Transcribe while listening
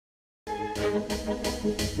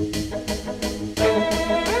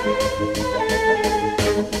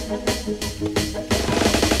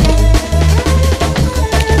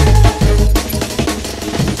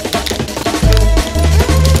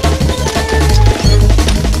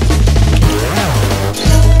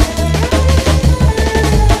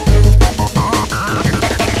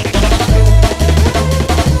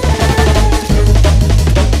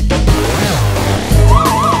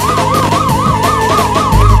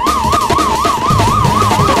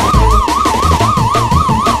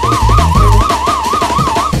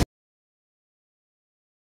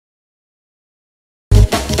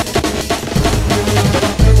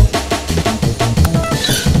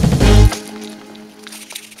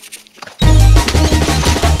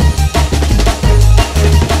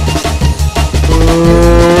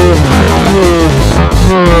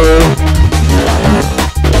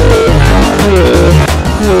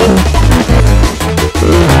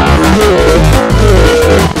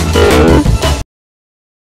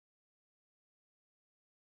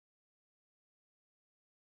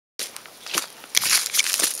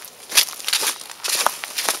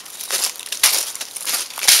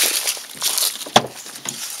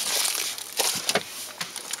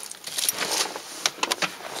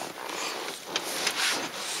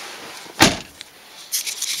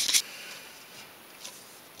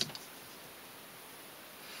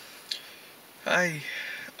Hi,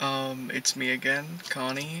 it's me again,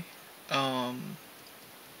 Connie.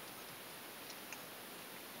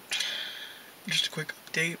 Just a quick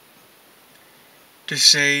update to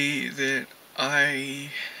say that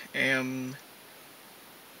I am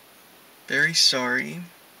very sorry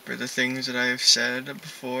for the things that I have said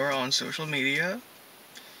before on social media,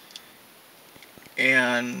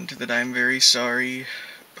 and that I'm very sorry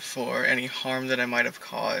for any harm that I might have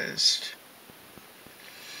caused.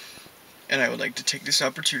 And I would like to take this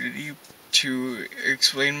opportunity to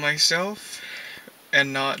explain myself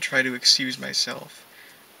and not try to excuse myself.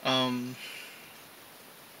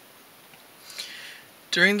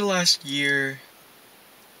 During the last year,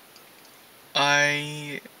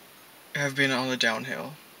 I have been on the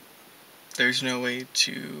downhill. There's no way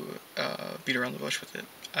to beat around the bush with it.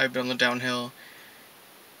 I've been on the downhill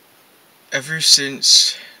ever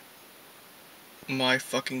since my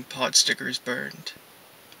fucking pot stickers burned.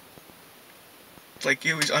 Like,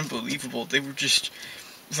 it was unbelievable. They were just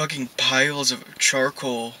fucking piles of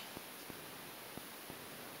charcoal.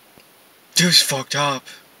 It was fucked up.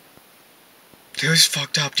 It was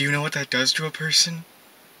fucked up. Do you know what that does to a person?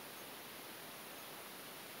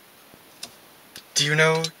 Do you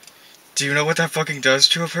know what that fucking does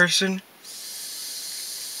to a person?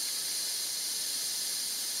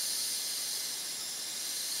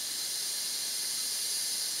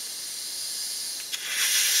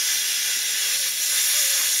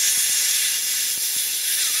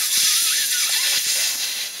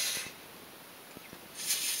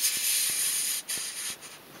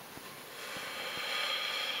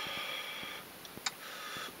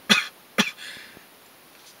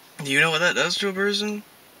 Do you know what that does to a person?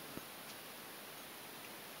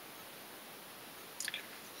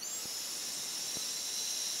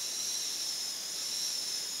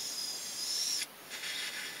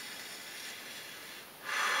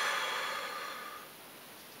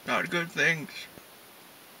 Not good things.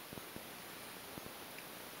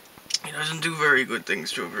 It doesn't do very good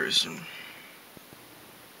things to a person.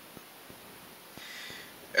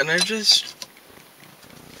 And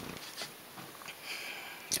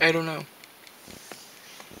I don't know.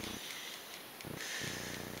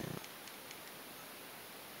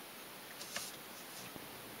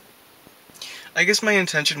 I guess my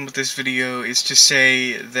intention with this video is to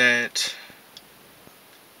say that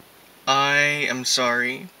I am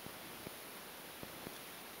sorry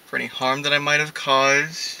for any harm that I might have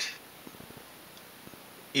caused,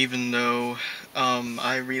 even though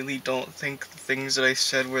I really don't think the things that I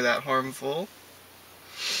said were that harmful.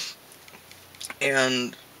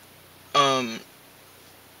 And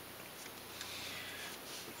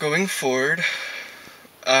going forward,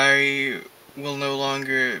 I will no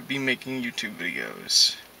longer be making YouTube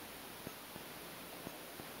videos.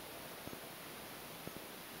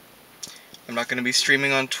 I'm not going to be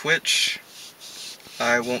streaming on Twitch.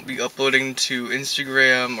 I won't be uploading to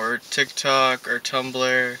Instagram or TikTok or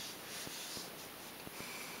Tumblr.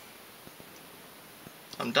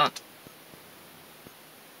 I'm done.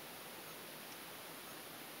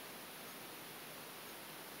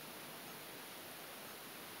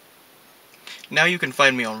 Now you can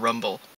find me on Rumble.